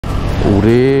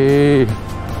ওরে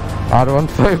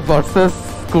R15 versus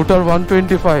scooter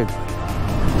 125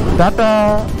 tata.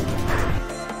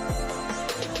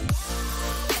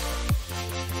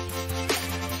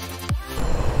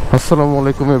 Assalamu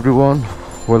alaikum everyone,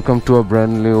 welcome to a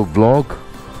brand new vlog.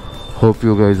 Hope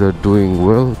you guys are doing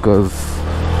well because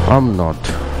I'm not.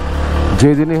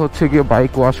 যেদিনই হচ্ছে গিয়ে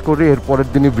bike wash করি এর পরের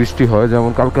দিনই বৃষ্টি হয়,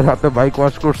 যেমন কালকে রাতে বাইক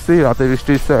ওয়াশ করছি, রাতে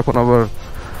বৃষ্টি হচ্ছে, এখন আবার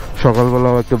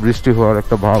সকালবেলাও একটা বৃষ্টি হওয়ার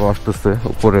একটা ভাব আসতেছে,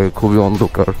 উপরে খুবই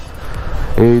অন্ধকার।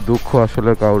 এই দুঃখ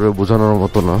আসলে কাউরে বোঝানোর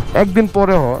মতো না। একদিন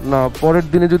পরে না পরের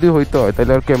দিনে যদি হইতে হয়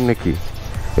তাহলে আর কেমনে কি,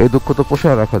 এই দুঃখ তো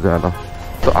পোষায় রাখা যায় না।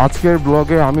 তো আজকের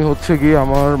ব্লগে আমি হচ্ছে গিয়ে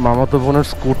আমার মামাতো বোনের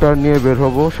স্কুটার নিয়ে বের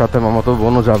হবো, সাথে মামাতো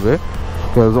বোনও যাবে।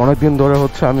 অনেকদিন ধরে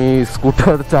হচ্ছে আমি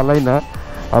স্কুটার চালাই না,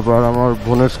 আবার আমার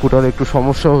বোনের স্কুটারে একটু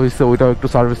সমস্যা হয়েছে, ওইটাও একটু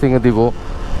সার্ভিসিংয়ে দিব।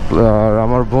 আর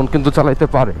আমার বোন কিন্তু চালাইতে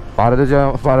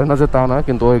পারে না যে তা না,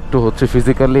 কিন্তু ও একটু হচ্ছে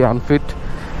ফিজিক্যালি আনফিট,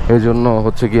 এই জন্য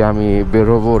হচ্ছে কি আমি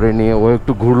বেরোবো ওরে নিয়ে। ও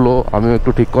একটু ঘুরলো, আমিও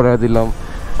একটু ঠিক করে দিলাম।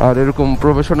 আর এরকম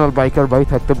প্রফেশনাল বাইকার ভাই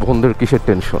থাকতে বোনদের কিসের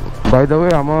টেনশন। বাই দ্য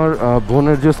ওয়ে, আমার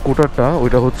বোনের যে স্কুটারটা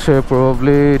ওইটা হচ্ছে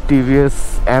প্রবাবলি TVS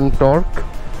NTORQ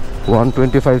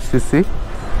 125cc।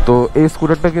 তো এই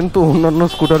স্কুটারটা কিন্তু অন্যান্য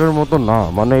স্কুটারের মতো না,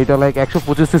 মানে এটা লাইক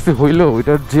 125cc হইলেও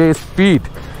এটার যে স্পিড,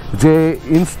 যে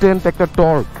ইনস্ট্যান্ট একটা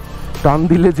টর্ক, টান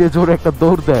দিলে যে জোরে একটা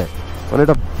দৌড় দেয়, মানে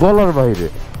এটা বলার বাইরে।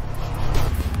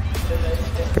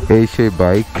 এই সেই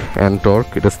বাইক NTORQ,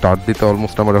 এটা স্টার্ট দিতে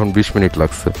অলমোস্ট আমার এখন 20 মিনিট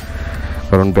লাগছে,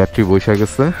 কারণ ব্যাটারি বসে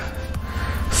গেছে,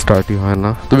 স্টার্টই হয়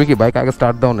না। তুমি কি বাইক আগে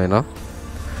স্টার্ট দাও না?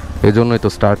 এই জন্যই তো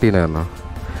স্টার্টই নেয় না।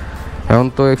 এখন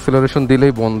তো অ্যাক্সেলারেশন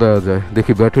দিলেই বন্ধ হয়ে যায়।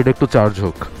 দেখি ব্যাটারিটা একটু চার্জ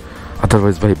হোক।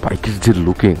 আদারওয়াইজ ভাই বাইকের যে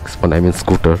লুকিংস, মানে I mean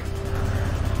scooter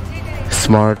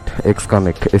smart x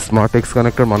connect, এই স্মার্ট এক্স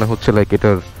কানেক্টার মানে হচ্ছে লাইক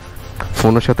এটার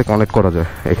ফোনের সাথে কানেক্ট করা যায়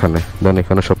এখানে, দেন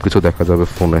এখানে সব কিছু দেখা যাবে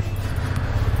ফোনে,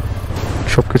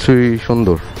 সব কিছুই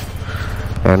সুন্দর।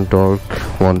 NTORQ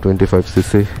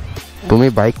 125cc। তুমি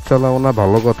বাইক চালাও না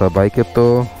ভালো কথা, বাইকে তো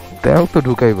তেল তো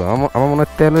ঢুকাইবা। আমার মনে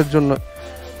হয় তেলের জন্য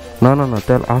না,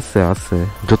 তেল আছে,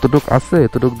 যতটুক আছে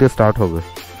এতটুক দিয়ে স্টার্ট হবে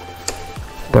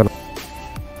তেল।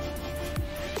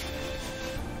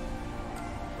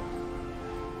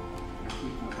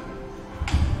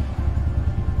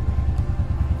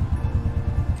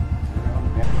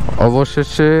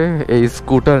 অবশেষে এই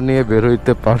স্কুটার নিয়ে বের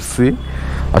হইতে পারছি।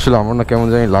 আসলে আমার না কেমন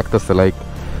জানি লাগতেছে, লাইক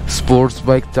স্পোর্টস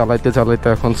বাইক চালাইতে চালাইতে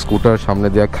এখন স্কুটার সামনে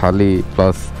দিয়ে খালি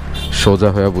প্লাস সোজা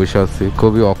হয়ে বসে আছি,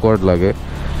 খুবই অকওয়ার্ড লাগে।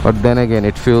 But then again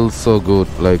it feels so good,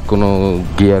 like কোনো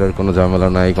গিয়ারের কোনো ঝামেলা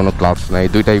নাই, কোনো ক্লাচ নাই,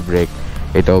 দুইটাই ব্রেক,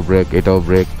 এটাও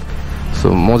ব্রেক, সো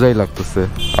মজাই লাগতেছে।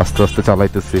 আস্তে আস্তে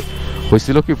চালাইতেছি।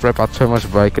 হয়েছিল কি প্রায় 5-6 মাস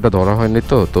বাইক এটা ধরা হয়নি,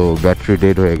 তো ব্যাটারি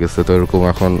ডেড হয়ে গেছে, তো এরকম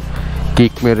এখন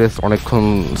কিক মেরে অনেকক্ষণ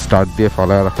স্টার্ট দিয়ে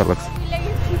ফালায় রাখা লাগছে।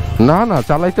 না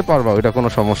চালাইতে পারবা, ওইটা কোনো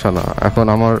সমস্যা না। এখন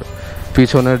আমার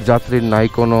পিছনের যাত্রীর নাই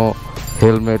কোনো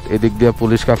হেলমেট, এদিক দিয়ে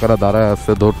পুলিশ কাকারা দাঁড়ায়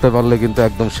আছে, ধরতে পারলে কিন্তু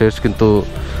একদম শেষ। কিন্তু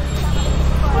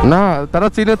না, তারা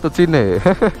চিনে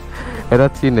এরা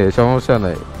চিনে, সমস্যা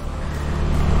নাই।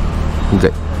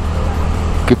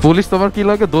 কি পুলিশ তোমার কি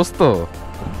লাগে দোস্ত?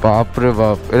 বাপরে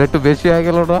বাপ, এটা একটু বেশি হয়ে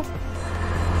গেল না?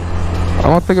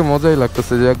 আমার থেকে মজাই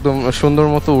লাগতেছে যে একদম সুন্দর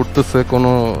মতো উঠতেছে,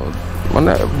 কোনো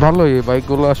মানে ভালোই। এই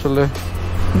বাইকগুলো আসলে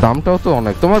দামটাও তো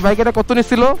অনেক। তোমার বাইক এটা কত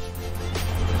নিছিল?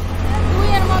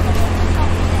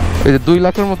 এই যে 2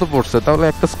 লাখের মতো পড়ছে। তাহলে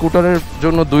একটা স্কুটারের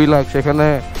জন্য 2 লাখ, সেখানে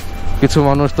কিছু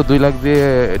মানুষ তো 2 লাখ দিয়ে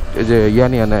এই যে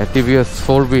নিয়ে নেয়, TVS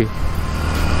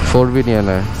 4B নিয়ে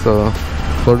নেয়। সো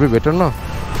 4B বেটার না?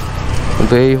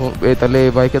 কিন্তু তাহলে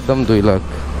এই বাইকের দাম 2 লাখ।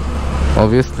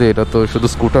 অবভিয়াসলি এটা তো শুধু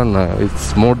স্কুটার না, it's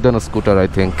more then a scooter I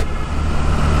think.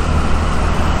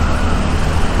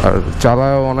 আর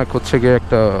চালায়ও অনেক হচ্ছে গিয়ে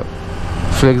একটা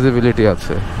ফ্লেক্সিবিলিটি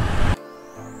আছে।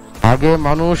 আগে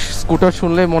মানুষ স্কুটার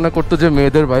শুনলে মনে করতো যে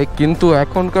মেয়েদের বাইক, কিন্তু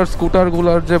এখনকার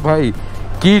স্কুটারগুলার যে ভাই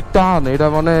কি টান, এটা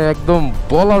মানে একদম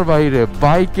বলার বাইরে।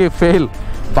 বাইকে ফেল,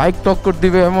 বাইক টক্কর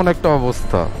দিবে এমন একটা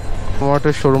অবস্থা।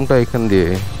 স্মার্টের শোরুমটা এখান দিয়ে,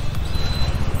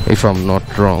 if I am not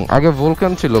wrong. আগে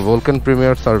ভলকান ছিল, ভলকান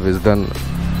প্রিমিয়ার সার্ভিস, দেন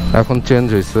এখন চেঞ্জ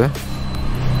হয়েছে।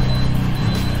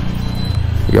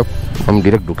 আমি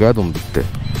ডিরেক্ট ঢুকে আদম দিতে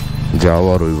যাও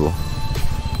আর রইব।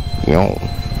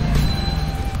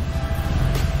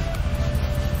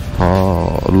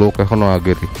 লোক এখনো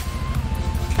আগেরই।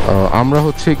 আমরা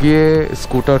হচ্ছে গিয়ে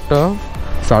স্কুটারটা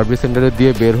সার্ভিস সেন্টারে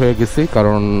দিয়ে বের হয়ে গেছি,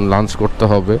 কারণ লাঞ্চ করতে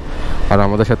হবে। আর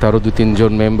আমাদের সাথে আরও 2-3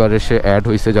 জন মেম্বার এসে অ্যাড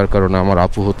হয়েছে, যার কারণে আমার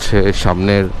আপু হচ্ছে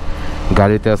সামনের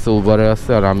গাড়িতে আছে, উবারে আছে,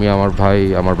 আর আমি আমার ভাই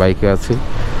আমার বাইকে আছি।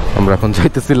 আমরা এখন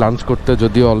যাইতেছি লাঞ্চ করতে,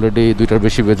 যদিও অলরেডি 2টার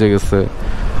বেশি বেজে গেছে,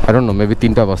 আই ডোন্ট নো, মেবি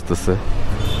 3টা বাজতেছে।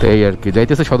 তো এই আর কি,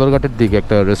 যাইতেছে সদরঘাটের দিকে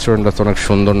একটা রেস্টুরেন্ট আছে, অনেক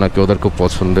সুন্দর নাকি, ওদের খুব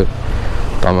পছন্দের।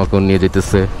 তো আমাকেও নিয়ে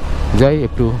যেতেছে, যাই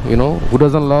একটু YONO who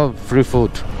doesn't love free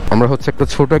food. আমরা হচ্ছে একটা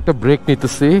ছোট একটা ব্রেক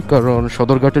নিতেছি, কারণ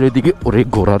সদরঘাটের এদিকে ওরে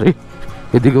ঘোরারে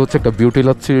এদিকে হচ্ছে একটা বিউটি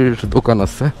লাচ্ছির দোকান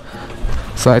আছে।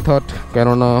 সো আই থট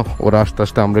কেননা ওরা আস্তে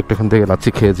আস্তে আমরা একটু এখান থেকে লাচ্ছি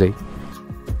খেয়ে যাই।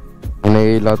 মানে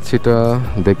এই লাচ্ছিটা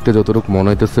দেখতে যতটুকু মনে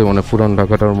হইতেছে মানে পুরান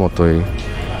ঢাকাটার মতোই,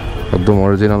 একদম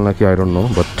অরিজিনাল নাকি I don't know,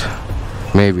 but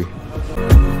maybe.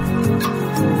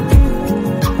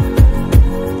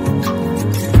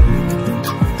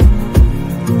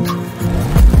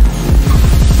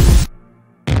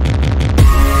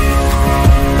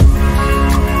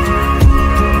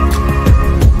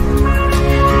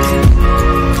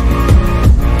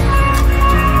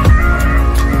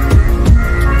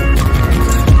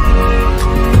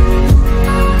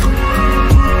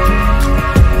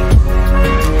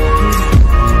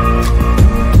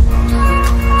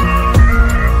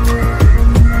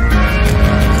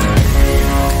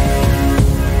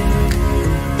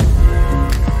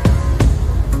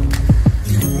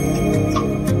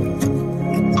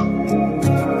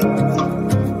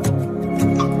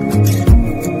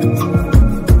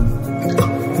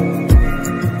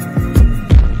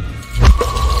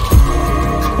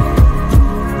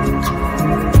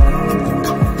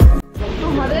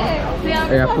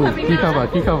 কি খাবা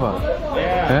কি খাবা?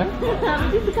 হ্যাঁ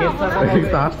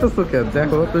আসতেছো কেন?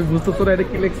 দেখো তুমি বুঝতেছো না এটা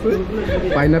কি লিখছো?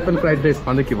 পাইনাপেল ফ্রাইড রাইস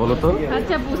মানে কি বলো তো?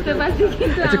 আচ্ছা বুঝতে পারছি,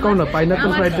 কিন্তু আচ্ছা কও না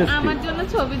পাইনাপেল ফ্রাইড রাইস আমার জন্য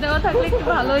ছবি দেওয়া থাকলে একটু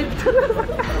ভালো হতো।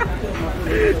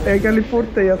 এই খালি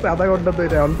পড়তেই আছে আধা ঘন্টা তো,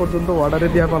 এটা এখন পর্যন্ত অর্ডারে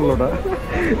দেওয়া পারলো না।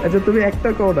 আচ্ছা তুমি একটা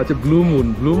কোড আছে ব্লু মুন,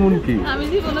 ব্লু মুন কি? আমি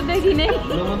জীবনে দেখি নাই।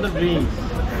 Blue moon the drinks.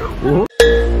 O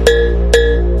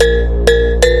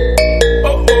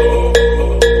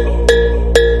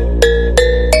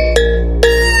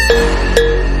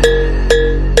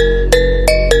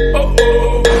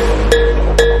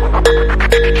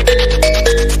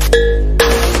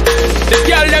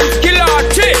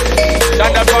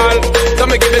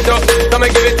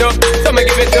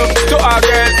to our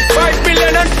girls. 5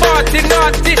 billion and 40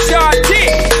 naughty shorty.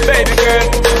 Baby girl,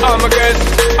 I'm a girl,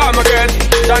 I'm a girl.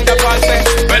 Santa Paul say,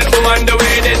 well, I'm on the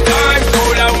way this time.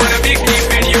 Cool, I wanna be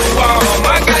keeping you warm.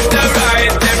 I got the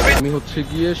right. আমি হচ্ছে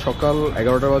গিয়ে সকাল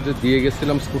 11টা বাজে দিয়ে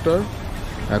গেছিলাম scooter,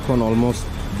 এখন almost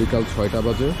বিকাল 6টা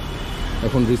বাজে।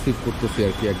 এখন রিসিভ করতেছি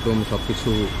আর কি, একদম সব কিছু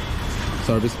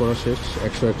সার্ভিস করা শেষ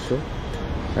 100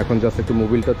 এখন জাস্ট একটু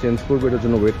মোবিলটা চেঞ্জ করবো, এটার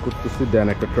জন্য ওয়েট করতেছি, দেন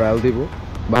একটা ট্রায়াল দিব।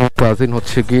 কাজিন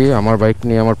হচ্ছে গিয়ে আমার বাইক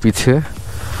নিয়ে আমার পিছে,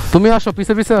 তুমি আসো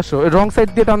পিছে পিছে আসো, রং সাইড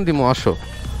দিয়ে টান দিমো আসো।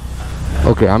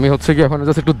 ওকে আমি হচ্ছে গিয়ে এখন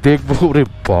জাস্ট একটু দেখবো। ওরে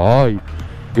ভাই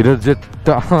এটার যে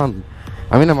টান,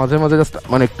 আমি না মাঝে মাঝে জাস্ট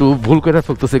মানে একটু ভুল করে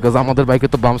ফেলতেছি, কাজ আমাদের বাইকে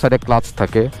তো বাম সাইডে ক্লাচ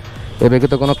থাকে, এ বাইকে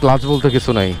তো কোনো ক্লাচ বলতে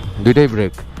কিছু নাই, দুইটাই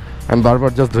ব্রেক। আমি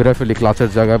বারবার জাস্ট ধরে ফেলি ক্লাচের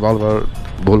জায়গায়, বারবার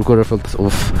ভুল করে ফেলতেছে।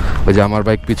 উফ ওই যে আমার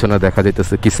বাইক পিছনে দেখা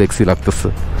যাইতেছে, কি সেক্সি লাগতেছে।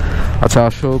 আচ্ছা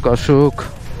আসুক আসুক,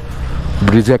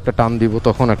 ব্রিজে একটা টান দিব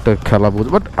তখন একটা খেলা বুঝ।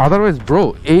 বাট আদারওয়াইজ ব্রো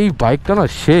এই বাইকটা না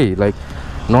সেই লাইক,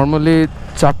 নর্মালি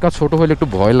চাক্কা ছোট হলে একটু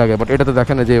ভয় লাগে, বাট এটাতে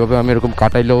দেখে না যে এভাবে আমি এরকম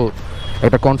কাটাইলেও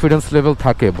একটা কনফিডেন্স লেভেল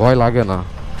থাকে, ভয় লাগে না।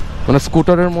 মানে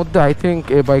স্কুটারের মধ্যে আই থিঙ্ক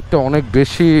এই বাইকটা অনেক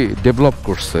বেশি ডেভেলপ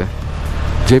করছে,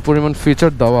 যে পরিমাণ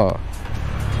ফিচার দেওয়া,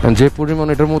 যে পরিমাণ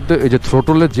এটার মধ্যে এই যে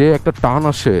থ্রোটলে যে একটা টান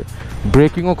আসে,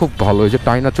 ব্রেকিংও খুব ভালো, এই যে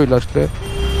টাইনা চলে আসলে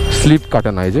স্লিপ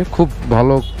কাটে না, এই যে খুব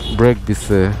ভালো ব্রেক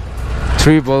দিচ্ছে।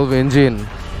 3 valve ইঞ্জিন,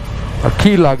 আর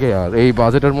কি লাগে আর এই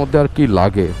বাজেটের মধ্যে আর কি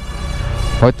লাগে?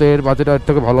 হয়তো এর বাজেট আর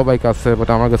থেকে ভালো বাইক আছে, বাট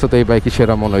আমার কাছে তো এই বাইকই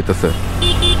সেরা মনে হইতেছে।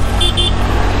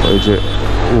 ওই যে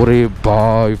ওরে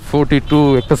ভাই 42,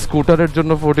 একটা স্কুটারের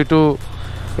জন্য 42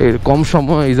 এর কম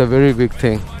সময় is a very big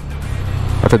thing.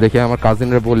 আচ্ছা দেখি আমার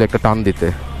কাজিনরে বলি একটা টান দিতে,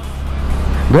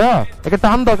 ভাইয়া একটা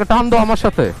টান দাও, একটা টান দাও আমার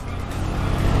সাথে।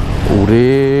 ওরে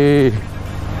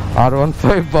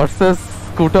R15 ভার্সেস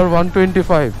স্কুটার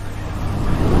 125,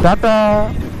 টাটা।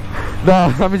 না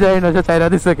আমি জানি না যে চাইরা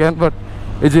দিচ্ছে কেন, বাট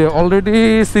এই যে অলরেডি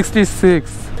 66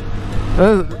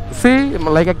 সি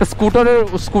লাইক একটা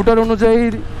স্কুটার অনুযায়ী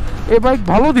এই বাইক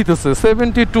ভালো দিতেছে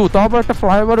 72, তাও আবার একটা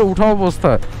ফ্লাইওভারে উঠা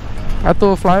অবস্থায়, এত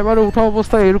ফ্লাইওভারে উঠা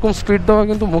অবস্থায় এরকম স্পিড দেওয়া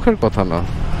কিন্তু মুখের কথা না,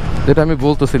 যেটা আমি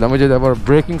বলতেছিলাম। ওই যে আবার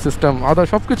ব্রেকিং সিস্টেম আদার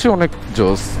সব কিছু অনেক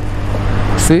জোস।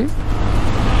 সি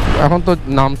এখন তো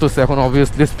নামতেছে, এখন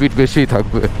অবভিয়াসলি স্পিড বেশিই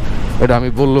থাকবে, এটা আমি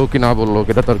বললো কি না বললো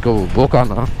এটা তো আর কেউ বোকা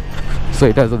না, সো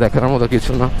এটা তো দেখার মতো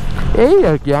কিছু না। এই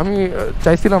আর কি, আমি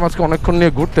চাইছিলাম আজকে অনেকক্ষণ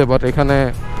নিয়ে ঘুরতে, বাট এখানে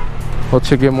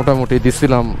হচ্ছে গিয়ে মোটামুটি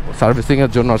দিচ্ছিলাম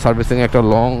সার্ভিসিংয়ের জন্য, আর সার্ভিসিংয়ে একটা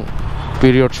লং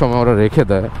পিরিয়ড সময় ওরা রেখে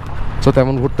দেয়, সো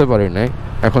তেমন ঘুরতে পারি নাই।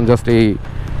 এখন জাস্ট এই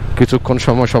কিছুক্ষণ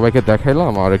সময় সবাইকে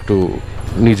দেখাইলাম, আর একটু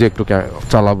নিজে একটু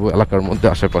চালাবো এলাকার মধ্যে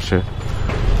আশেপাশে,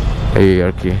 এই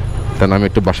আর কি। তেন আমি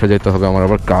একটু বাসায় যেতে হবে, আমার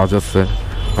আবার কাজ আছে,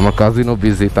 আমার কাজিনও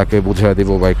বিজি, তাকে বুঝিয়ে দিব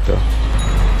বাইকটা,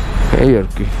 এই আর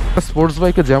কি। স্পোর্টস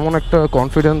বাইকে যেমন একটা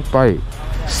কনফিডেন্স পাই,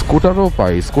 স্কুটারও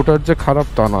পাই। স্কুটার যে খারাপ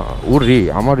তা না। ও রে,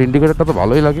 আমার ইন্ডিকেটারটা তো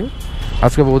ভালোই লাগে,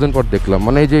 আজকে বহুদিন পর দেখলাম।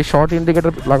 মানে এই যে শর্ট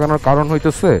ইন্ডিকেটার লাগানোর কারণ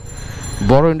হইতেছে,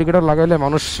 বড় ইন্ডিকেটার লাগাইলে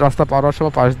মানুষ রাস্তা পার হওয়ার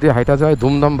সময় পাশ দিয়ে হাইটা যায়,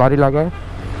 ধুমধাম বাড়ি লাগায়,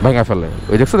 ভেঙে ফেলে।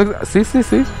 ওই দেখছো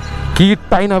সি কি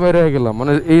টাইনা বের হয়ে গেলাম।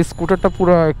 মানে এই স্কুটারটা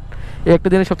পুরো একটা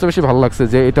জিনিস সবচেয়ে বেশি ভালো লাগছে,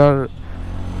 যে এটার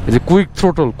যে কুইক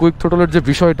থ্রোটলের যে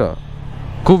বিষয়টা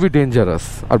খুবই ডেঞ্জারাস,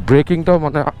 আর ব্রেকিংটাও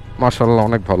মানে মাশাআল্লাহ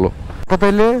অনেক ভালো।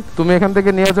 তাইলে তুমি এখান থেকে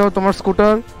নিয়ে যাও তোমার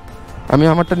স্কুটার, আমি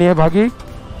আমারটা নিয়ে ভাগি।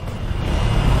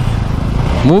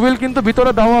 মোবিল কিন্তু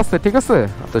ভিতরে দেওয়া আছে, ঠিক আছে?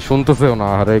 আচ্ছা, শুনতেছেও না,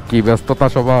 আরে কি ব্যস্ততা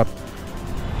সবার।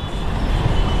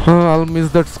 I'll miss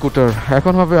that scooter.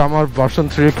 এখন হবে আমার ভার্সন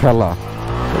 3 খেলা।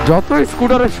 যতই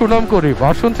স্কুটারের সুনাম করি,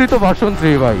 ভার্সন 3 তো ভার্সন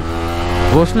 3 ভাই,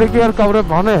 বসলে কি আর কাউরে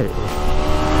মানে?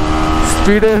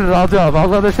 স্পিডের রাজা,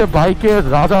 বাংলাদেশে বাইকের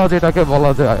রাজা যেটাকে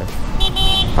বলা যায়,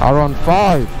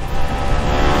 R15।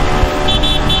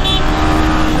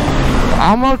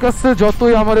 আমার কাছে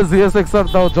যতই আমার GSX-R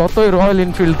দাও, যতই রয়্যাল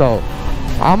এনফিল্ড দাও,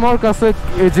 আমার কাছে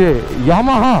এই যে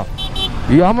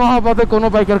ইয়ামাহা বাদে কোনো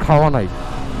বাইকের খাওয়া নাই,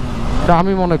 তা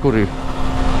আমি মনে করি।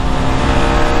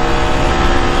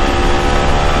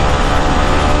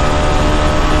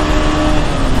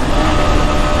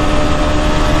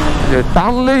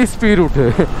 টানলেই স্পিড উঠে,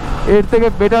 এর থেকে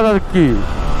বেটার আর কি,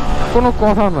 কোনো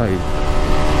কথা নাই।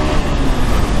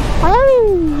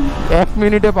 1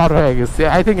 মিনিটে পার হয়ে গেছে,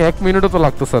 আই থিঙ্ক 1 মিনিটও তো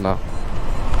লাগতেছে না।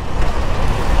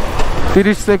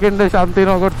 30 সেকেন্ডে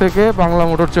শান্তিনগর থেকে বাংলা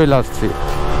মোটর চলে আসছি।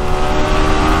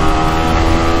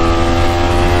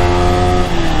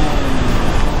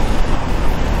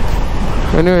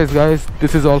 Anyways guys,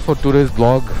 this is all for today's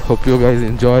vlog. Hope you guys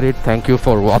enjoyed it. Thank you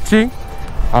for watching.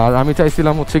 আর আমি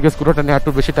চাইছিলাম হচ্ছে গিয়ে স্কুটারটা নিয়ে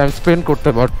একটু বেশি টাইম স্পেন্ড করতে,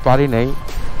 বাট পারি নাই,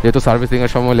 যেহেতু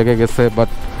সার্ভিসিংয়ের সময় লেগে গেছে। বাট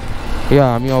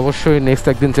আমি অবশ্যই নেক্সট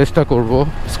একদিন চেষ্টা করব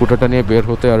স্কুটারটা নিয়ে বের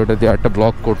হতে, আর ওটা দিয়ে একটা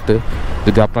ব্লগ করতে,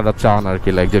 যদি আপনারা চান আর কি,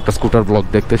 লাইক যে একটা স্কুটার ব্লগ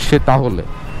দেখতে, সে তাহলে।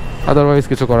 আদারওয়াইজ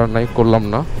কিছু করার নাই, করলাম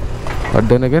না। But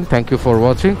then again, thank you for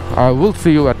watching. I will see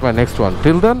you at my next one.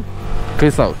 Till then,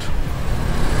 piece out.